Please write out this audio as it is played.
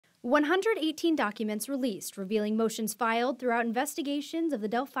118 documents released, revealing motions filed throughout investigations of the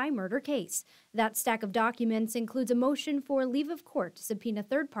Delphi murder case. That stack of documents includes a motion for leave of court to subpoena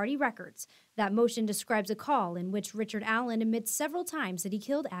third-party records. That motion describes a call in which Richard Allen admits several times that he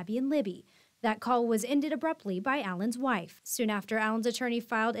killed Abby and Libby. That call was ended abruptly by Allen's wife. Soon after, Allen's attorney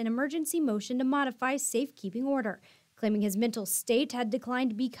filed an emergency motion to modify safekeeping order, claiming his mental state had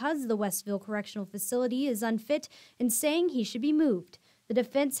declined because the Westville Correctional Facility is unfit and saying he should be moved. The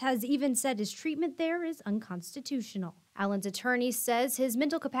defense has even said his treatment there is unconstitutional. Allen's attorney says his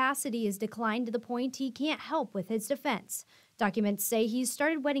mental capacity has declined to the point he can't help with his defense. Documents say he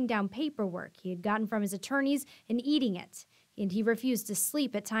started wetting down paperwork he had gotten from his attorneys and eating it. And he refused to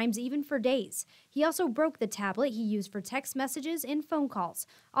sleep at times, even for days. He also broke the tablet he used for text messages and phone calls.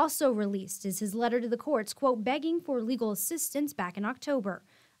 Also released is his letter to the courts, quote, begging for legal assistance back in October.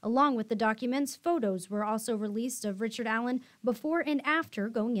 Along with the documents, photos were also released of Richard Allen before and after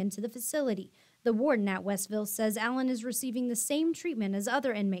going into the facility. The warden at Westville says Allen is receiving the same treatment as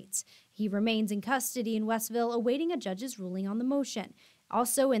other inmates. He remains in custody in Westville, awaiting a judge's ruling on the motion.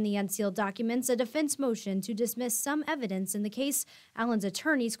 Also in the unsealed documents, a defense motion to dismiss some evidence in the case. Allen's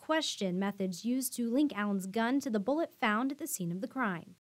attorneys question methods used to link Allen's gun to the bullet found at the scene of the crime.